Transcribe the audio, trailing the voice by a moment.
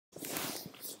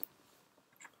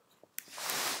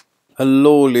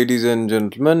Hello, ladies and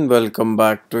gentlemen, welcome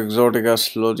back to Exotic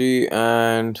Astrology,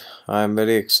 and I'm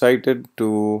very excited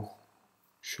to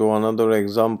show another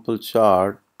example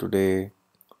chart today.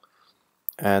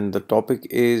 And the topic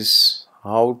is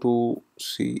how to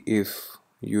see if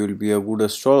you will be a good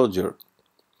astrologer,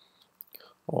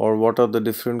 or what are the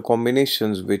different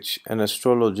combinations which an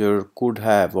astrologer could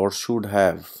have, or should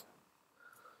have,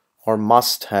 or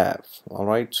must have.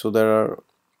 Alright, so there are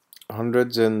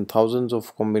hundreds and thousands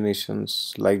of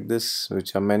combinations like this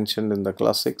which are mentioned in the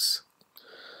classics,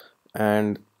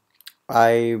 and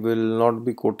I will not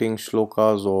be quoting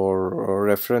shlokas or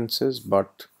references,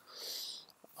 but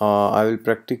I will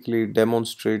practically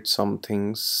demonstrate some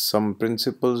things, some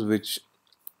principles which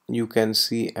you can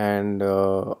see, and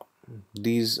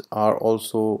these are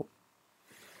also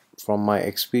from my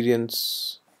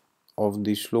experience of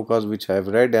the shlokas which I have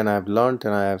read and I have learnt,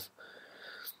 and I have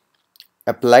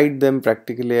applied them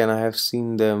practically, and I have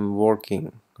seen them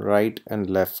working right and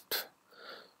left.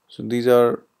 So these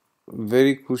are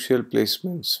very crucial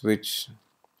placements which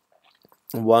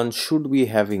one should be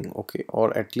having, okay,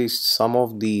 or at least some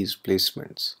of these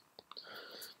placements.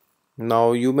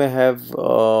 Now you may have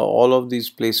all of these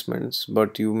placements,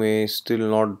 but you may still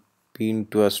not be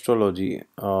into astrology,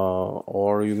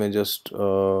 or you may just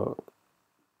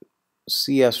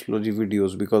see astrology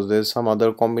videos because there's some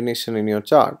other combination in your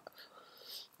chart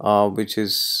which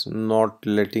is not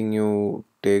letting you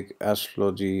take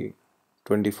astrology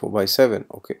 24/7,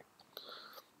 okay.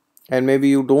 And maybe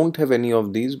you don't have any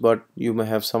of these, but you may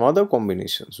have some other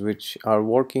combinations which are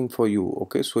working for you,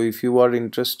 okay. So if you are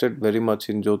interested very much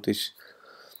in Jyotish,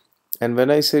 and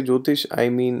when I say Jyotish, I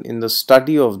mean in the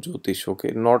study of Jyotish,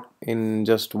 okay, not in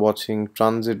just watching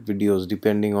transit videos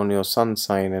depending on your sun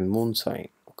sign and moon sign,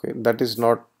 okay. That is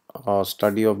not a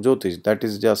study of Jyotish, that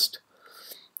is just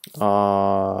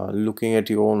looking at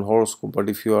your own horoscope. But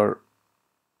if you are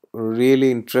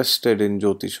really interested in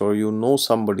Jyotish, or you know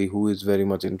somebody who is very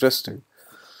much interested,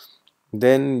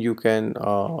 then you can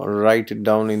write it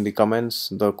down in the comments,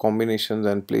 the combinations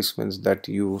and placements that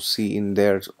you see in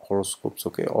their horoscopes,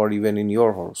 okay, or even in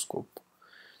your horoscope.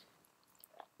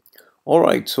 All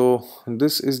right, so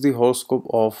this is the horoscope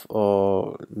of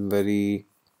a very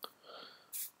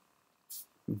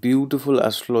beautiful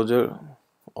astrologer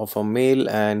of a male,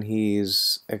 and he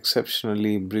is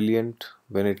exceptionally brilliant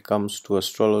when it comes to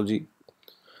astrology.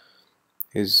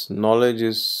 His knowledge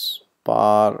is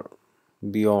far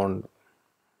beyond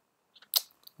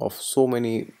of so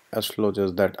many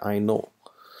astrologers that I know,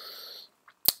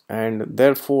 and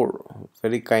therefore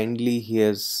very kindly he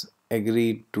has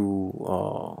agreed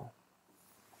to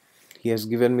he has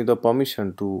given me the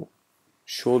permission to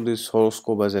show this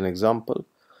horoscope as an example.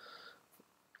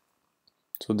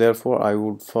 So therefore I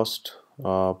would first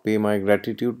pay my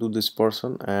gratitude to this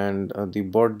person, and the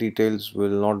birth details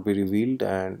will not be revealed,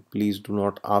 and please do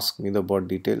not ask me the birth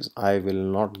details, I will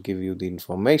not give you the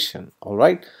information. All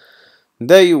right,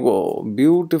 there you go,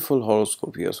 beautiful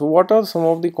horoscope here. So what are some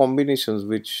of the combinations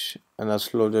which an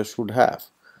astrologer should have?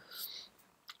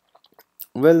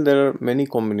 Well, there are many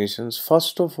combinations.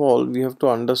 First of all, we have to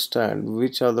understand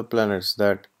which are the planets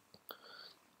that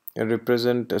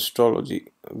represent astrology.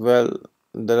 Well,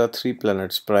 there are three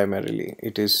planets primarily.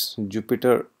 It is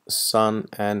Jupiter, Sun,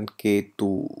 and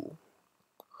Ketu.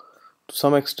 To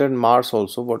some extent Mars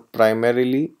also, but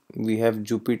primarily we have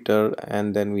Jupiter,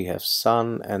 and then we have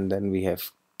Sun, and then we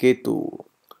have Ketu.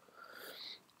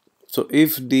 So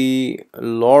if the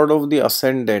Lord of the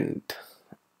Ascendant,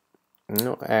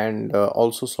 and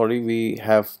also, sorry, we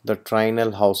have the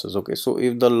trinal houses, okay. So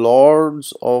if the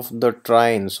lords of the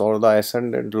trines, or the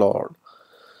ascendant lord,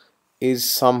 is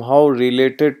somehow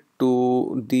related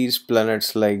to these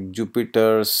planets like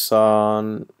Jupiter,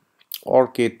 Sun, or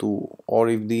Ketu, or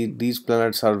if these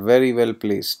planets are very well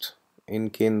placed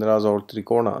in Kendras or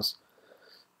Trikonas,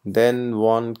 then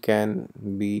one can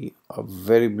be a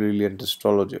very brilliant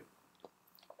astrologer.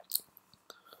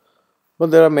 But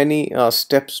there are many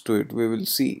steps to it. We will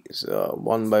see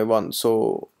one by one.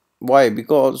 So why?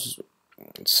 Because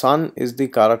Sun is the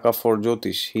Karaka for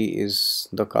Jyotish. He is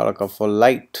the Karaka for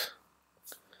light.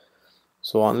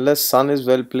 So unless Sun is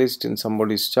well placed in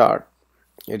somebody's chart,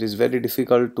 it is very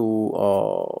difficult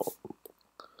to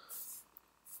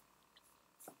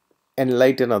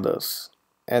enlighten others.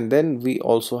 And then we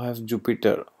also have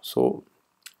Jupiter. So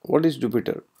what is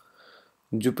Jupiter?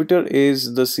 Jupiter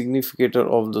is the significator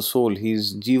of the soul. He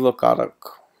is Jiva Karak.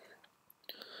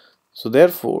 So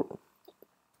therefore,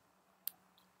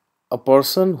 a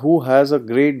person who has a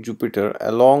great Jupiter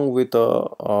along with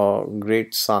a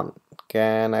great Sun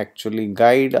can actually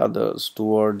guide others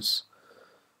towards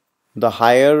the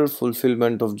higher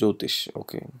fulfillment of Jyotish,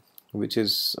 okay. which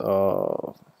is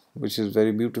uh, which is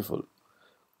very beautiful.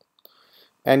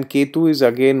 And Ketu is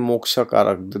again moksha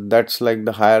karak. That's like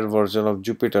the higher version of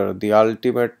Jupiter. The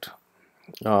ultimate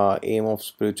aim of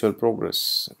spiritual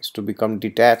progress is to become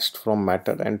detached from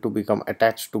matter and to become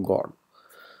attached to God.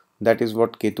 That is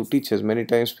what Ketu teaches. Many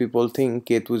times people think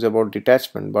Ketu is about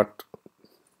detachment, but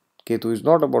Ketu is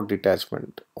not about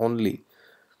detachment only.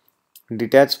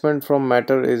 Detachment from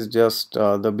matter is just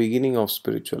the beginning of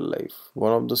spiritual life.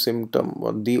 One of the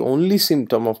symptom, the only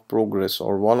symptom of progress,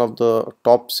 or one of the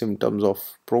top symptoms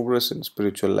of progress in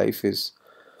spiritual life is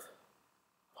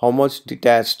how much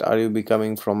detached are you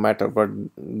becoming from matter. But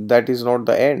that is not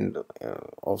the end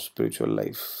of spiritual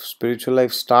life. Spiritual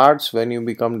life starts when you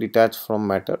become detached from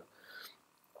matter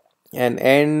and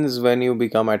ends when you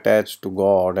become attached to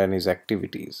God and His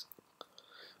activities.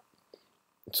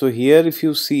 So here if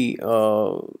you see,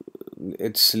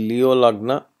 it's Leo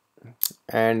Lagna,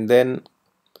 and then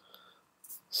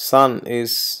Sun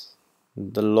is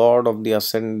the Lord of the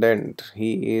Ascendant.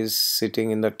 He is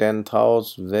sitting in the 10th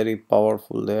house, very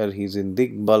powerful there. He's in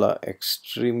Digbala,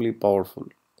 extremely powerful.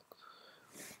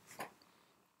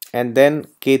 And then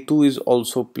Ketu is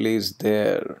also placed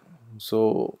there.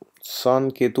 So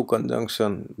Sun Ketu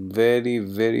conjunction, very,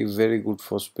 very, very good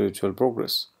for spiritual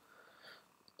progress.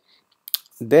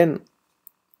 Then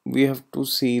we have to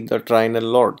see the trinal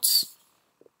lords.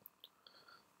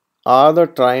 Are the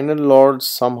trinal lords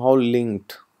somehow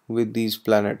linked with these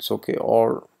planets, okay,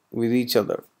 or with each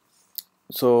other?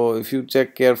 So if you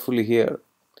check carefully here,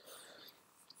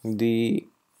 the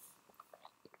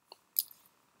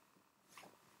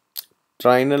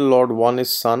trinal lord one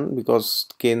is Sun, because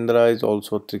Kendra is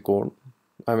also Trikon.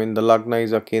 I mean, the Lagna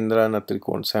is a Kendra and a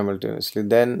Trikon simultaneously.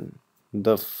 Then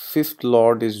the fifth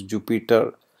lord is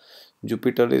Jupiter.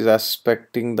 Jupiter is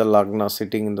aspecting the Lagna,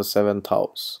 sitting in the 7th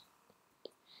house.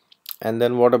 And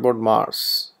then what about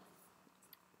Mars?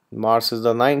 Mars is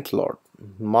the ninth lord.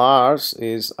 Mars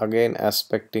is again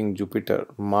aspecting Jupiter.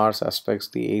 Mars aspects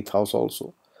the 8th house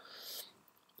also.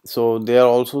 So they are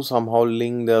also somehow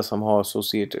linked, they are somehow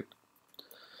associated.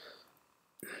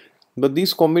 But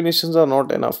these combinations are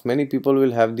not enough. Many people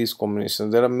will have these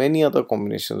combinations. There are many other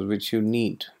combinations which you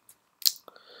need.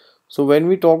 So when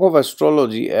we talk of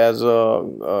astrology as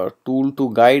a tool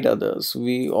to guide others,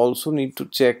 we also need to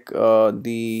check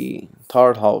the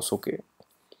third house, okay?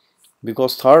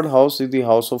 Because third house is the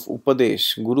house of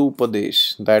Upadesh, Guru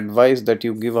Upadesh, the advice that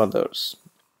you give others.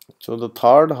 So the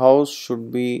third house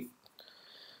should be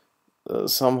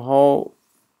somehow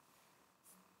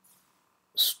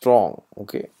strong,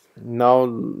 okay? Now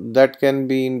that can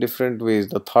be in different ways.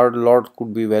 The third lord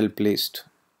could be well placed,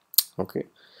 okay?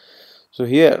 So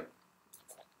here,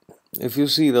 if you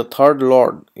see, the third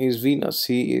lord is Venus.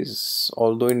 He is,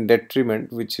 although in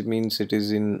detriment, which means it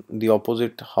is in the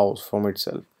opposite house from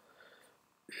itself,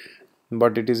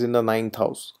 but it is in the ninth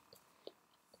house.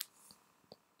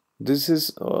 This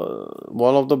is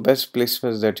one of the best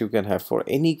placements that you can have for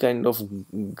any kind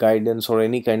of guidance or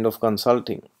any kind of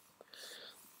consulting,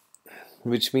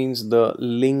 which means the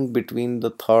link between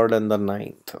the third and the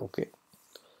ninth, okay?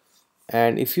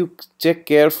 And if you check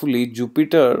carefully,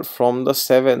 Jupiter from the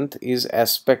 7th is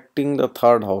aspecting the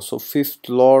third house. So fifth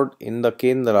lord in the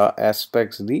Kendra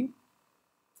aspects the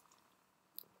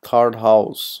third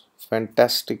house.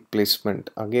 Fantastic placement,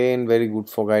 again very good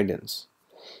for guidance.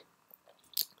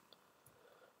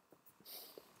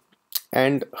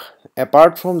 And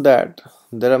apart from that,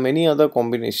 there are many other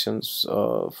combinations.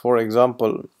 For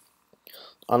example,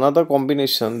 another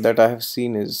combination that I have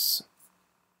seen is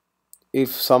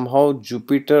if somehow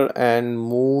Jupiter and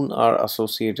Moon are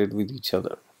associated with each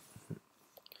other,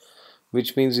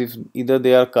 which means if either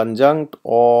they are conjunct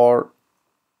or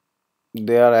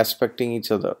they are aspecting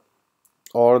each other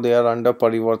or they are under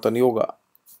Parivartan Yoga.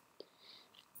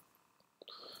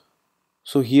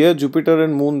 So here Jupiter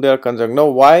and Moon, they are conjunct. Now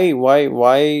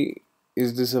why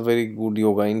is this a very good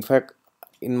yoga? In fact,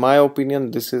 in my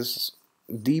opinion, this is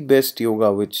the best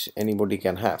yoga which anybody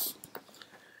can have.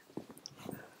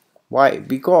 Why?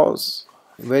 Because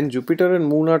when Jupiter and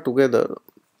Moon are together,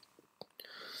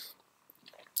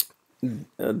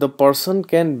 the person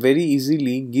can very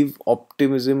easily give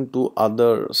optimism to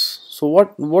others. So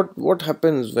what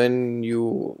happens when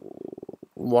you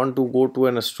want to go to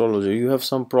an astrologer? You have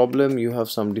some problem, you have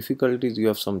some difficulties, you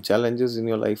have some challenges in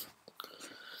your life,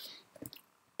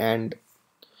 and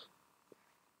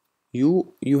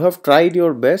you have tried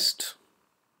your best,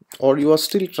 or you are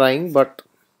still trying, but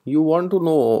you want to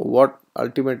know what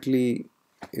ultimately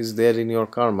is there in your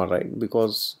karma, right?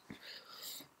 Because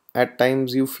at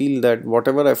times you feel that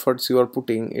whatever efforts you are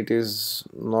putting, it is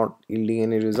not yielding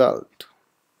any result.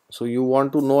 So you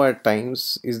want to know at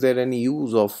times, is there any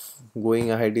use of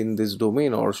going ahead in this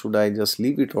domain, or should I just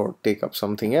leave it or take up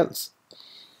something else,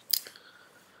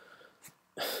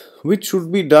 which should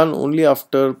be done only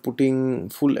after putting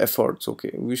full efforts.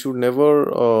 Okay, we should never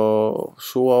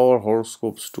show our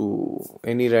horoscopes to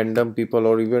any random people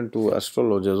or even to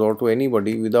astrologers or to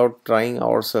anybody without trying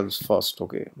ourselves first.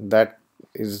 Okay, that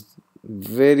is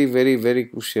very, very, very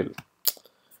crucial.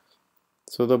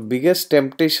 So the biggest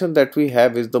temptation that we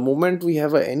have is the moment we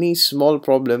have any small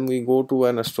problem, we go to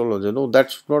an astrologer. No,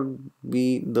 that should not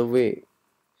be the way.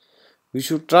 We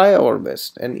should try our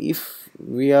best, and if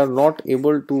we are not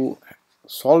able to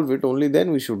solve it, only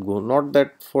then we should go. Not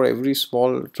that for every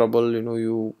small trouble,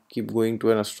 you keep going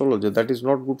to an astrologer. That is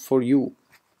not good for you,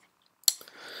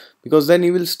 because then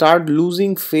you will start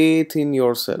losing faith in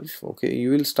yourself. Okay,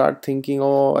 you will start thinking,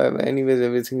 oh, anyways,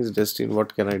 everything is destined,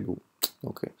 what can I do?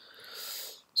 Okay,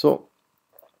 so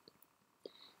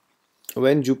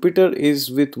when Jupiter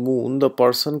is with Moon, the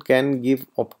person can give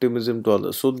optimism to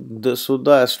others. So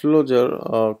the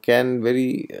astrologer can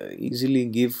very easily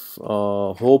give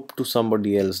hope to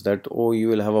somebody else that, oh, you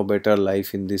will have a better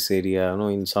life in this area,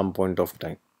 in some point of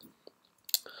time.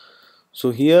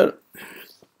 So here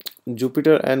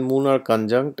Jupiter and Moon are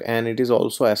conjunct, and it is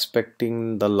also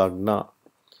aspecting the Lagna.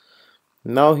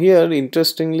 Now here,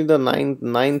 interestingly, the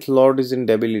ninth lord is in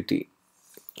debility,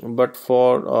 but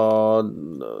for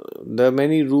there are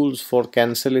many rules for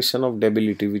cancellation of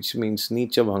debility, which means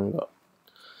nicha bhanga.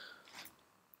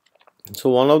 So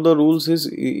one of the rules is,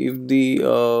 if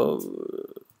the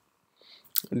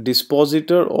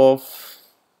dispositor of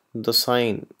the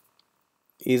sign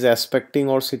is aspecting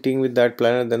or sitting with that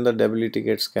planet, then the debility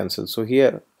gets cancelled. So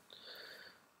here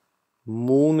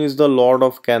Moon is the lord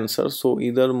of Cancer, so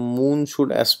either Moon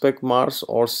should aspect Mars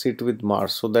or sit with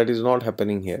Mars. So that is not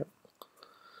happening here.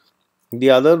 The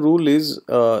other rule is,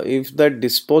 if that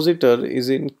dispositor is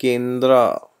in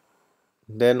Kendra,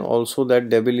 then also that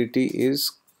debility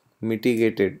is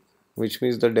mitigated, which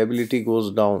means the debility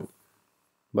goes down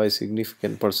by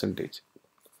significant percentage.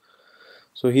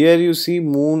 So here you see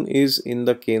Moon is in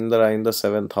the Kendra, in the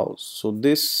 7th house. So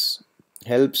this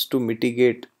helps to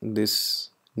mitigate this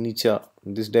nicha,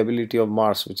 this debility of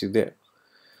Mars which is there.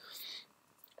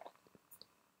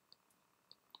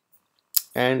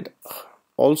 And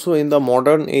also in the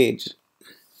modern age,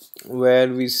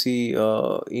 where we see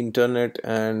internet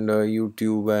and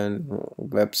YouTube and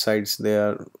websites, they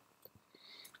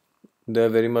are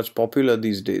very much popular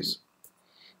these days.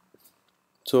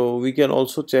 So we can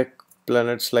also check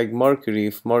planets like Mercury.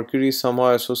 If Mercury is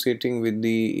somehow associating with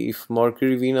if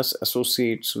Mercury Venus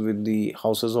associates with the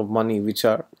houses of money, which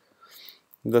are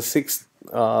the sixth,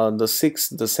 the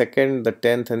second, the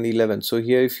 10th, and the 11th. So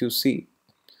here, if you see,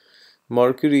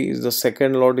 Mercury is the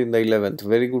second lord in the 11th,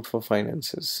 very good for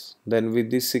finances. Then with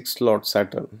the 6th lord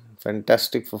Saturn,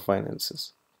 fantastic for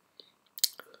finances.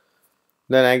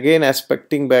 Then again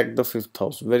aspecting back the 5th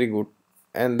house, very good.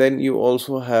 And then you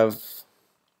also have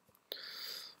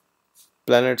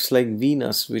planets like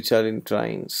Venus, which are in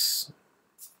trines.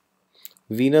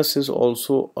 Venus is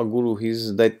also a guru, he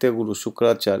is Daitya Guru,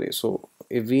 Shukracharya. So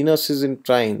if Venus is in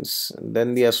trines,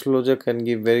 then the astrologer can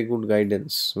give very good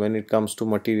guidance when it comes to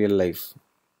material life,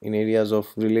 in areas of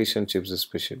relationships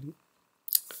especially.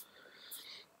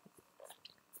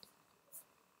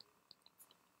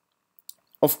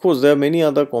 Of course, there are many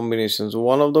other combinations.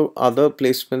 One of the other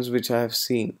placements which I have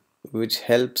seen, which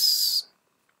helps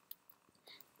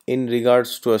in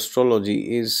regards to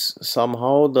astrology, is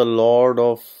somehow the lord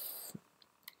of,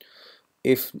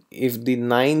 if the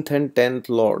 9th and 10th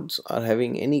lords are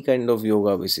having any kind of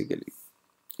yoga, basically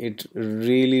it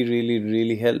really, really,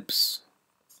 really helps.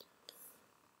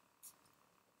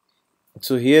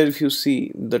 So here, if you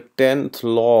see, the 10th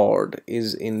lord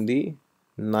is in the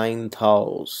 9th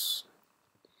house,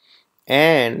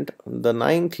 and the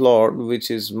 9th lord, which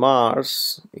is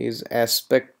Mars, is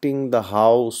aspecting the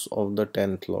house of the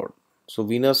 10th lord. So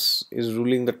Venus is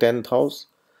ruling the 10th house,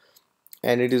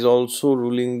 and it is also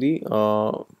ruling the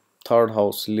 3rd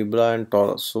house, Libra and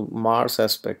Taurus. So Mars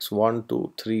aspects 1,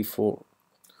 2, 3, 4.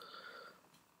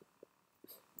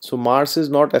 So Mars is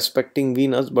not aspecting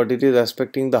Venus, but it is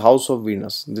aspecting the house of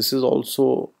Venus. This is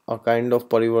also a kind of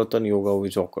Parivartan yoga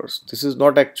which occurs. This is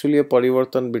not actually a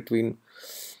Parivartan between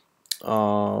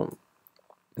the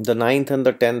 9th and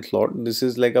the 10th lord. This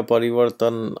is like a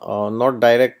Parivartan, not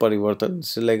direct Parivartan.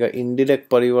 This is like an indirect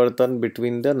Parivartan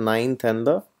between the 9th and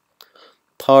the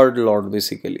 3rd lord,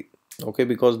 basically. Okay,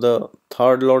 because the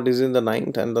 3rd lord is in the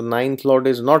 9th and the 9th lord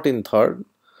is not in 3rd.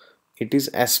 It is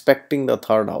aspecting the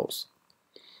 3rd house.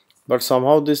 But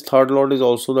somehow this 3rd lord is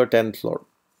also the 10th lord.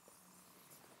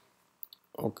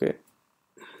 Okay,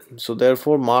 so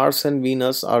therefore Mars and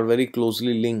Venus are very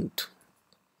closely linked.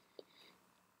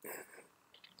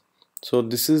 So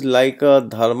this is like a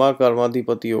dharma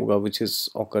karmadhipati yoga which is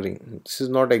occurring. This is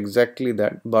not exactly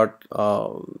that, but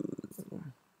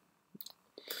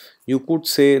you could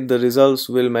say the results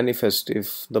will manifest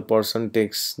if the person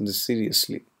takes this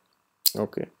seriously.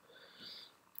 Okay.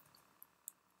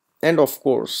 And of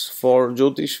course, for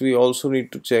Jyotish, we also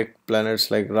need to check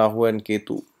planets like Rahu and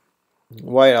Ketu.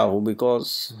 Why Rahu?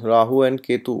 Because Rahu and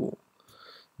Ketu,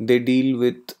 they deal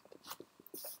with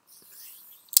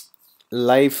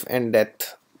life and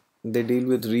death. They deal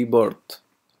with rebirth.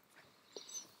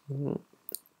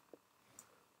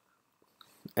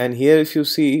 And here if you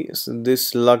see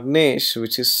this Lagnesh,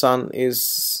 which is Sun,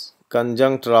 is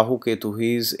conjunct Rahu Ketu.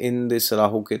 He is in this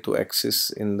Rahu Ketu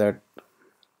axis in that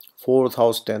 4th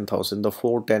house, 10th house, in the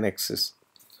 4-10 axis.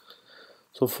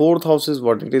 So 4th house is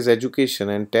what? It is education,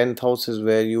 and 10th house is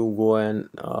where you go and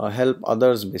help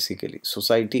others, basically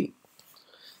society,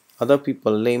 other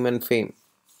people, name and fame.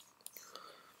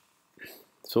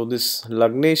 So this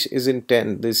Lagnesh is in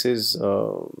 10. This is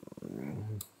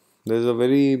there's a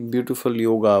very beautiful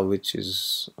yoga which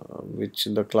is which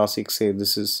the classics say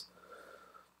this is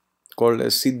called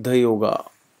as Siddha Yoga,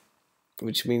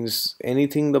 which means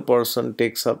anything the person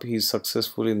takes up, he is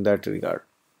successful in that regard.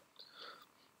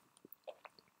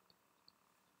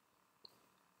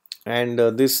 And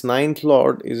this ninth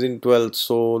lord is in 12th,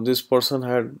 so this person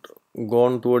had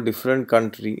gone to a different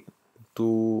country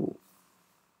to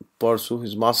pursue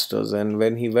his masters, and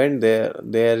when he went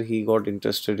there he got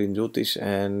interested in Jyotish,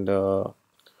 and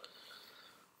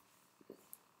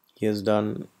he has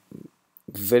done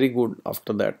very good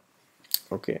after that.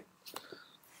 Okay.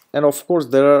 And of course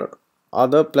there are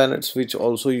other planets which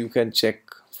also you can check.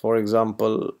 For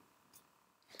example,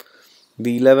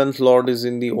 the 11th lord is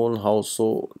in the own house,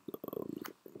 so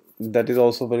that is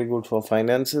also very good for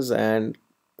finances. And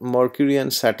Mercury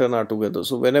and Saturn are together,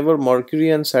 so whenever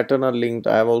Mercury and Saturn are linked,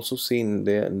 I have also seen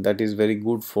there that is very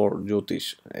good for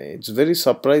Jyotish. It's very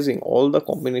surprising, all the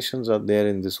combinations are there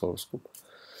in this horoscope.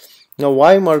 Now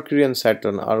why Mercury and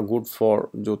Saturn are good for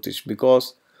Jyotish?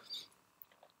 Because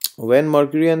when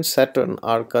Mercury and Saturn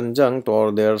are conjunct,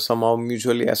 or they are somehow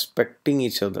mutually aspecting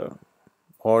each other,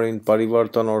 or in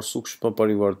Parivartan or Sukshma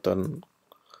Parivartan,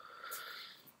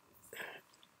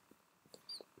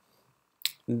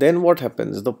 then what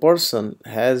happens? The person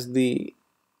has the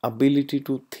ability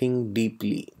to think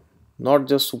deeply, not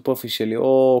just superficially.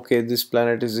 Oh, okay, this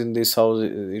planet is in this house,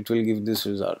 it will give this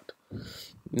result.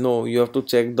 No, you have to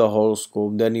check the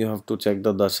horoscope, then you have to check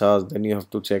the dashas, then you have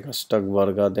to check Ashtag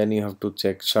Varga, then you have to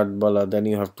check Shatbala, then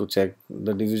you have to check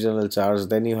the divisional charts,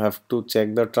 then you have to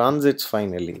check the transits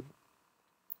finally.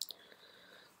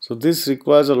 So this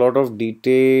requires a lot of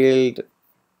detailed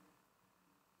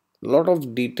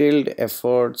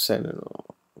efforts, and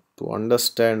to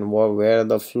understand where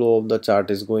the flow of the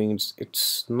chart is going.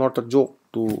 It's not a joke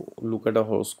to look at a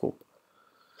horoscope.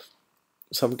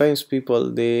 Sometimes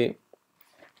people they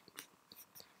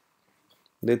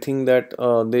think that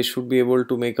they should be able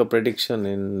to make a prediction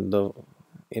in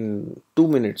 2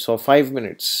 minutes or 5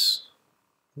 minutes.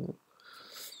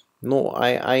 No,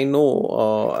 I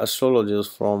know astrologers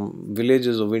from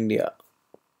villages of India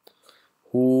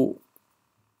who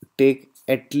take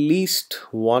at least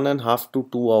 1.5 to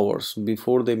 2 hours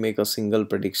before they make a single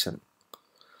prediction.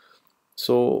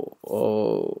 So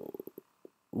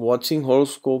watching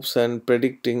horoscopes and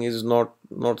predicting is not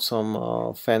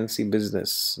some fancy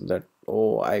business that,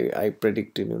 oh, I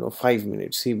predict in 5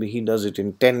 minutes, he does it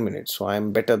in 10 minutes, so I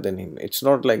am better than him. It's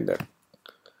not like that.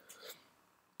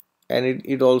 And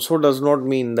it also does not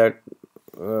mean that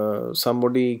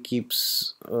somebody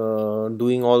keeps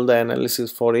doing all the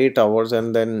analysis for 8 hours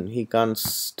and then he can't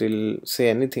still say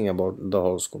anything about the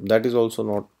horoscope. That is also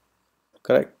not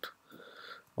correct,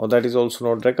 or that is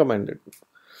also not recommended.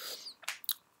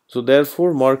 So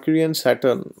therefore Mercury and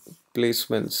Saturn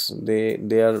placements,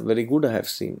 they are very good, I have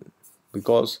seen,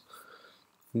 because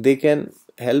they can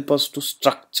help us to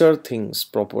structure things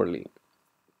properly,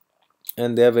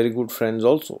 and they are very good friends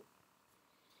also.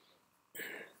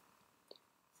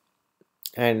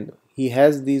 And he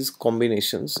has these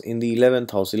combinations in the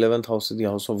 11th house. 11th house is the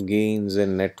house of gains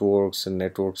and networks and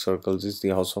network circles. It's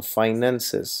the house of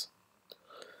finances.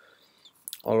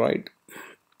 All right.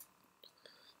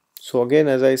 So again,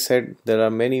 as I said, there are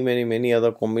many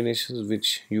other combinations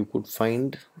which you could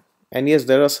find. And yes,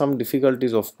 there are some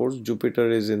difficulties, of course.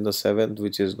 Jupiter is in the 7th,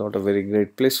 which is not a very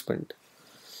great placement.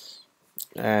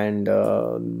 And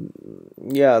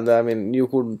yeah, I mean, you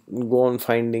could go on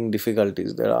finding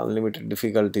difficulties. There are unlimited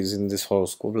difficulties in this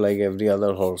horoscope, like every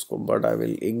other horoscope, but I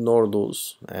will ignore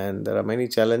those. And there are many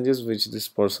challenges which this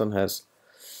person has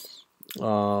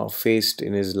faced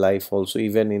in his life, also,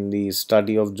 even in the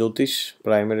study of Jyotish,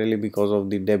 primarily because of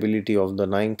the debility of the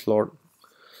ninth lord.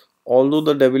 Although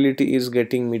the debility is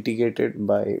getting mitigated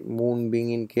by moon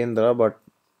being in Kendra, but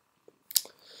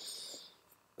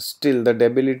still the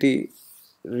debility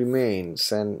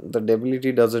remains, and the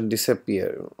debility doesn't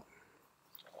disappear.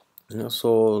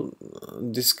 So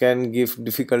this can give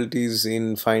difficulties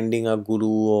in finding a guru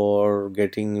or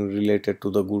getting related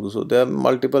to the guru. So there are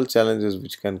multiple challenges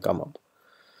which can come up.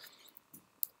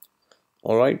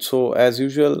 All right, so as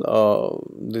usual,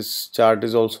 this chart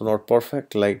is also not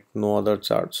perfect like no other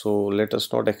chart. So let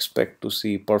us not expect to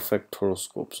see perfect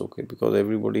horoscopes, okay? Because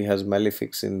everybody has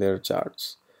malefics in their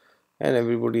charts and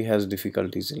everybody has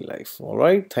difficulties in life. All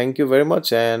right, thank you very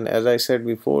much. And as I said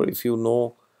before, if you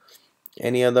know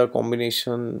any other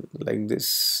combination like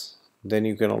this, then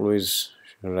you can always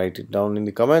write it down in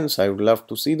the comments. I would love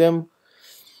to see them.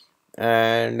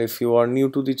 And if you are new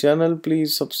to the channel,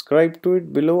 please subscribe to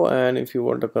it below. And if you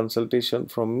want a consultation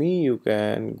from me, you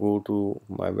can go to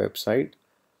my website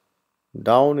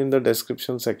down in the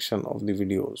description section of the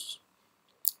videos.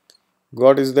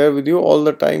 God is there with you all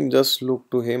the time. Just look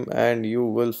to him and you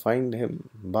will find him.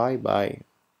 Bye bye.